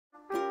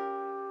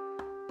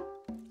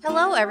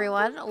Hello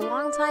everyone,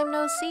 long time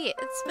no see.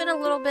 It's been a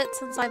little bit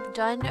since I've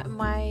done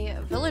my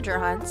villager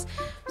hunts,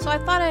 so I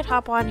thought I'd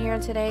hop on here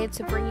today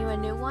to bring you a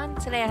new one.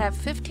 Today I have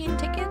 15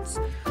 tickets.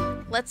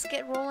 Let's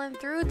get rolling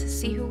through to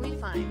see who we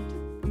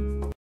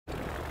find.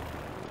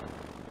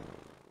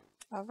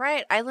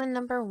 Alright, island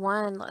number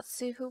 1. Let's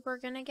see who we're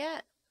gonna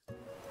get.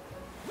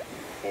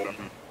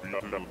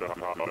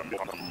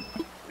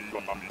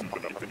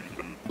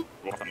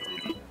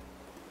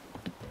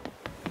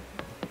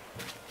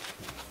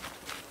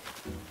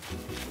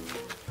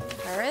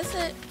 Where is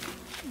it?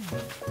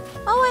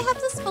 Oh, I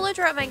had this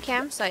villager at my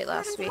campsite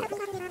last week.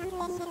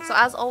 So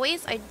as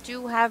always, I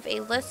do have a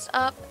list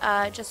up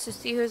just to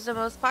see who's the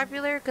most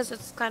popular because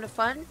it's kind of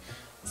fun.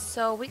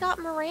 So we got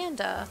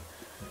Miranda.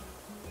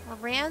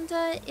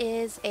 Miranda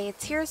is a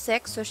tier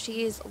 6, so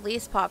she's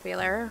least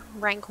popular.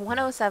 Rank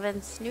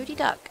 107, Snooty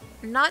Duck.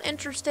 Not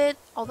interested,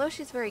 although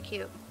she's very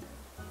cute.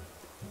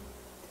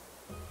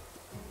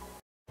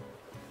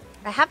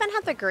 I haven't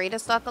had the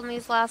greatest luck on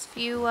these last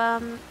few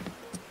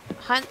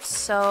hunts,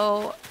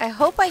 so I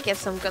hope I get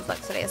some good luck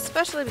today,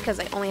 especially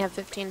because I only have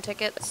 15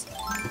 tickets.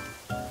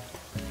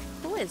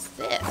 Who is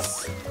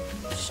this?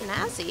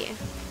 Schnazzy.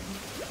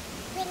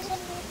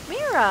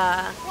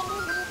 Mira!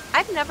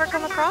 I've never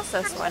come across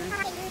this one.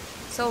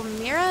 So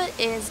Mira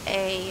is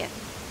a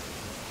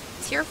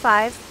tier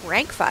 5,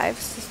 rank 5,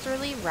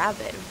 sisterly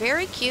rabbit.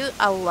 Very cute.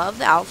 I love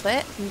the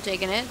outfit. I'm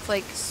digging it. It's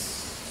like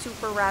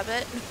super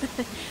rabbit.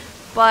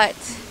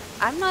 But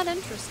I'm not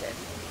interested.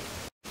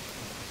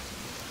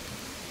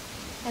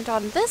 And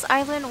on this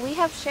island, we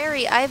have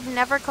Sherry. I've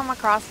never come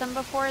across them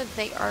before.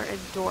 They are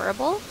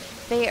adorable.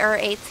 They are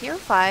a tier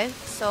 5,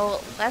 so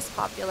less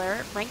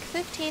popular. Rank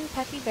 15,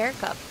 Peppy Bear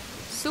Cup.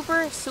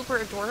 Super, super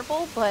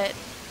adorable, but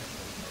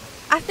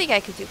I think I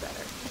could do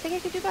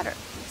better.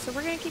 So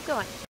we're going to keep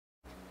going.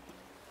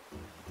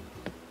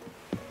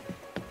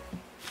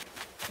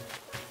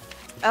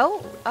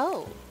 Oh.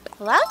 Well,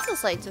 that's a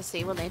sight to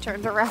see when they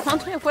turned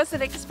around. I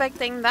wasn't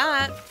expecting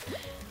that.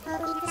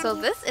 So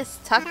this is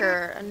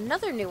Tucker,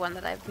 another new one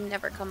that I've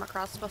never come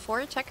across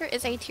before. Tucker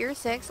is a tier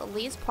 6,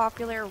 least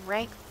popular,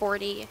 rank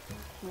 40,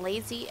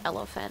 lazy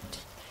elephant.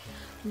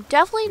 I'm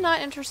definitely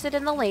not interested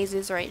in the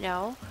lazies right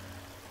now.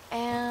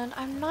 And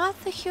I'm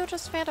not the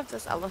hugest fan of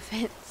this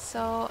elephant,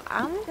 so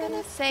I'm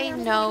gonna say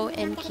no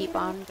and keep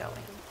on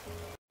going.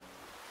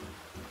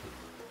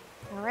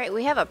 Alright,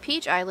 we have a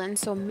peach island,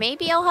 so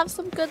maybe I'll have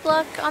some good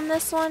luck on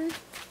this one.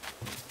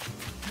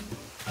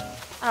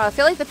 I don't know, I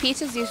feel like the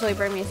peaches usually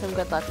bring me some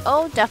good luck.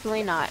 Oh,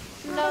 definitely not.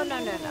 No.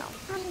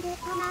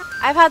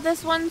 I've had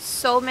this one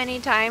so many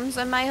times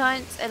in my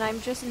hunts, and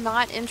I'm just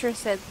not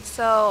interested.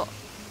 So,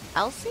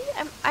 Elsie?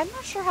 I'm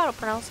not sure how to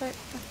pronounce it,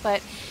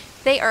 but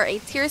they are a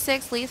tier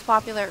 6, least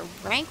popular,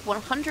 rank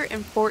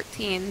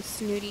 114,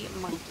 snooty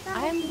monkey.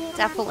 I'm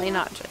definitely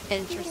not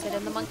interested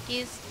in the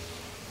monkeys,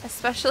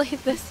 especially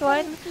this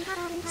one.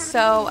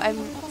 So,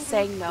 I'm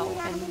saying no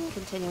and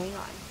continuing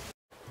on.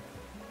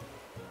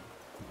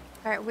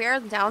 Alright, we are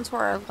down to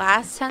our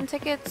last 10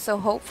 tickets, so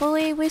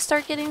hopefully we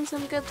start getting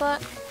some good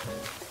luck.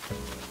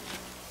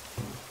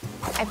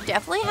 I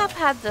definitely have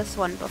had this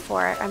one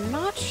before. I'm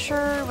not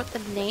sure what the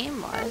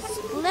name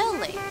was.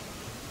 Lily.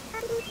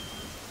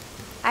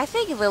 I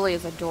think Lily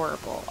is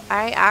adorable.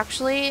 I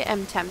actually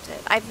am tempted.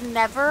 I've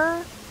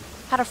never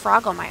had a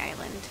frog on my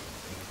island.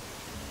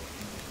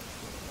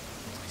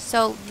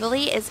 So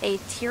Lily is a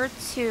tier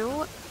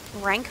 2,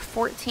 rank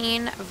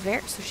 14,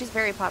 so she's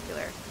very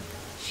popular.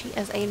 She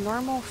is a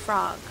normal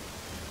frog.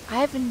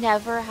 I've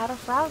never had a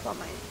frog on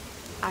my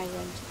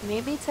island.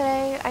 Maybe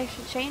today I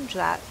should change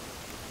that.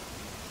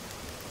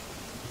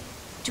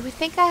 Do we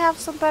think I have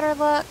some better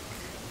luck?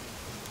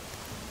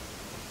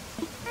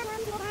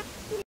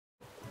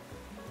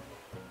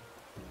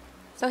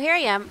 So here I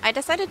am. I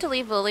decided to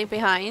leave Lily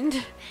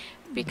behind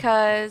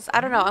because,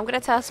 I don't know, I'm going to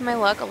test my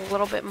luck a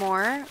little bit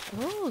more.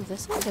 Ooh,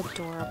 this one's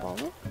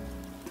adorable.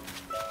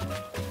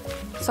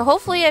 So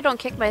hopefully I don't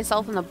kick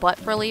myself in the butt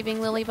for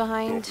leaving Lily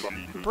behind.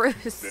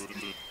 Bruce.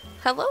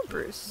 Hello,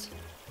 Bruce.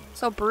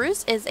 So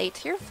Bruce is a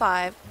tier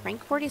 5,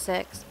 rank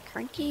 46,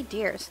 cranky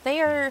deer. So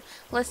they are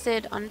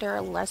listed under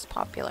less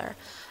popular.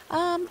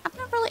 I'm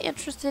not really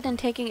interested in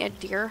taking a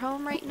deer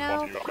home right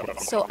now,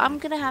 so I'm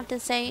gonna have to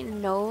say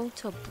no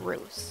to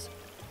Bruce.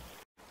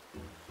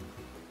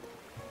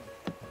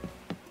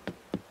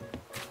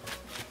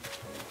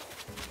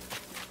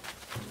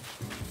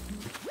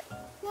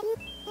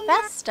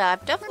 Vesta.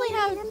 I've definitely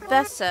had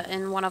Vesta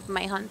in one of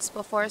my hunts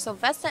before. So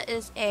Vesta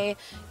is a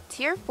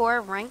tier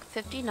 4, rank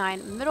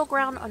 59, middle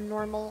ground on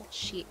normal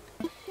sheep.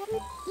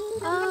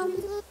 I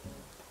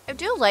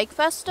do like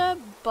Vesta,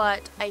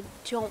 but I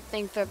don't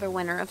think they're the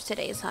winner of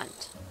today's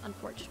hunt,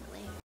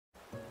 unfortunately.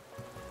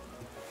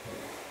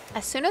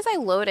 As soon as I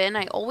load in,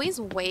 I always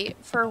wait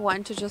for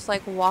one to just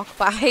like walk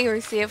by or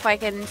see if I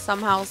can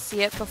somehow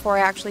see it before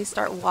I actually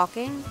start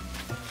walking.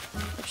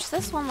 Which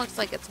this one looks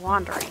like it's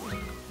wandering.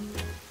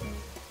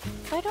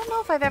 I don't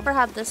know if I've ever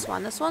had this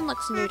one. This one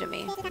looks new to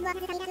me.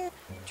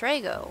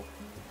 Drago.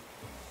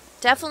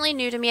 Definitely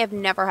new to me. I've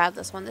never had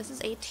this one. This is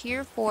a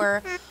tier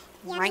 4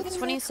 Rank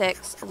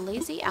 26,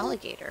 Lazy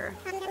Alligator.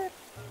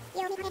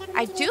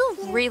 I do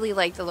really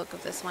like the look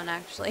of this one,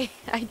 actually.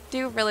 I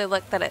do really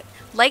like that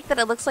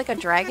it looks like a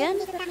dragon,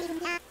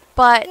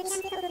 but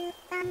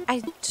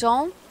I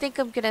don't think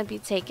I'm gonna be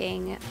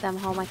taking them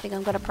home. I think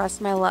I'm gonna press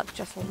my luck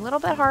just a little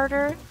bit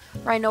harder.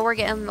 I know we're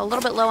getting a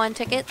little bit low on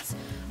tickets,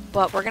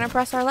 but we're gonna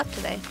press our luck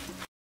today.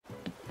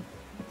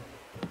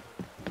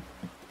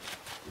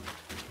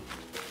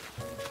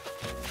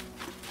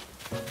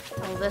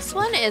 Oh, this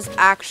one is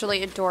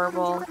actually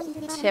adorable.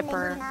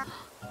 Tipper.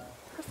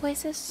 Her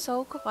voice is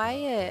so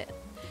quiet.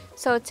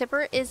 So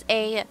Tipper is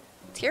a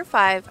tier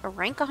 5, a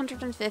rank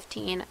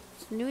 115,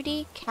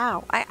 snooty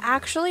cow. I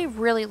actually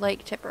really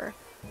like Tipper.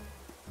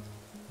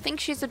 I think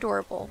she's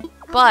adorable,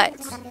 but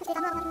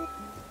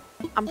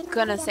I'm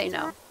gonna say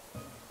no.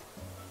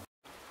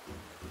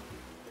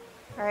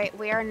 Alright,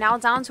 we are now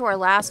down to our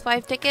last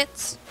 5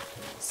 tickets.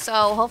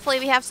 So hopefully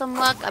we have some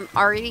luck. I'm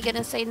already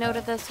gonna say no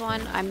to this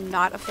one. I'm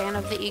not a fan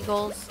of the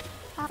eagles.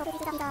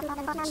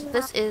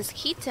 This is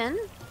Keaton.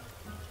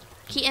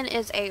 Keaton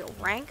is a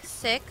rank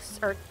 6,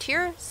 or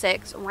tier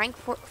 6, rank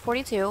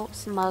 42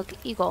 smug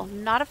eagle.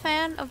 Not a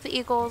fan of the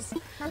eagles,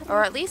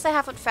 or at least I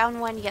haven't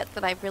found one yet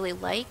that I really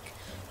like.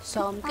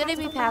 So I'm gonna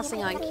be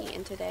passing on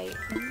Keaton today.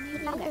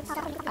 Maybe next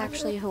time.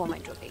 Actually, who am I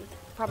joking?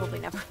 Probably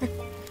never.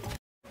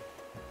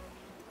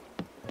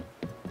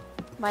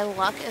 My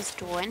luck is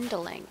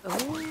dwindling.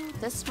 Ooh,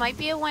 this might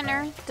be a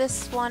winner.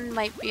 This one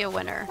might be a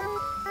winner.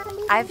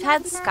 I've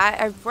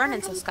run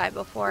into Sky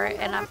before,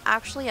 and I'm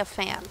actually a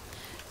fan.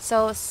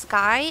 So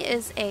Sky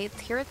is a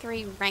tier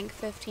 3 rank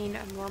 15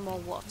 normal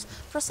wolves.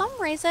 For some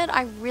reason,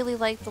 I really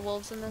like the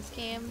wolves in this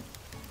game.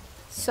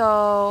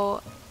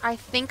 So I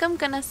think I'm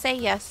gonna say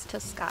yes to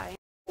Sky.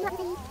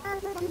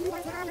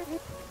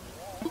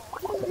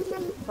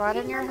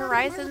 Broaden your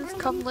horizons,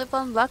 come live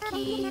on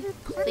Lucky,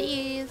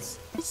 please.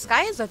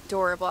 Sky is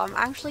adorable. I'm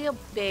actually a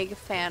big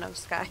fan of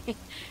Sky.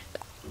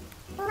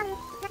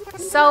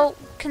 So,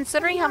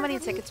 considering how many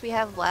tickets we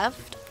have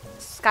left,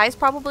 Sky's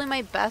probably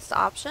my best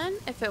option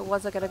if it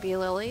wasn't going to be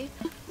Lily.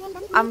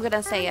 I'm going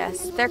to say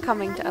yes. They're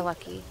coming to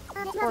Lucky,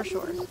 for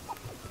sure.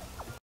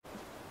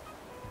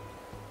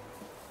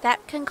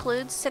 That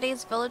concludes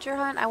today's villager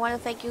hunt. I want to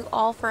thank you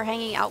all for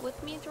hanging out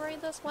with me during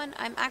this one.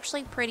 I'm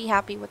actually pretty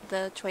happy with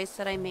the choice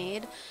that I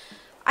made.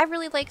 I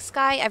really like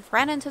Sky. I've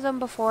ran into them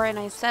before and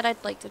I said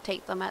I'd like to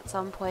take them at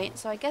some point.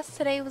 So I guess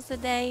today was the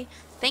day.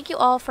 Thank you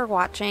all for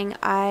watching.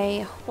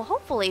 I will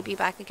hopefully be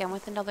back again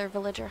with another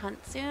villager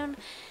hunt soon.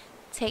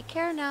 Take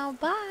care now.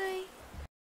 Bye!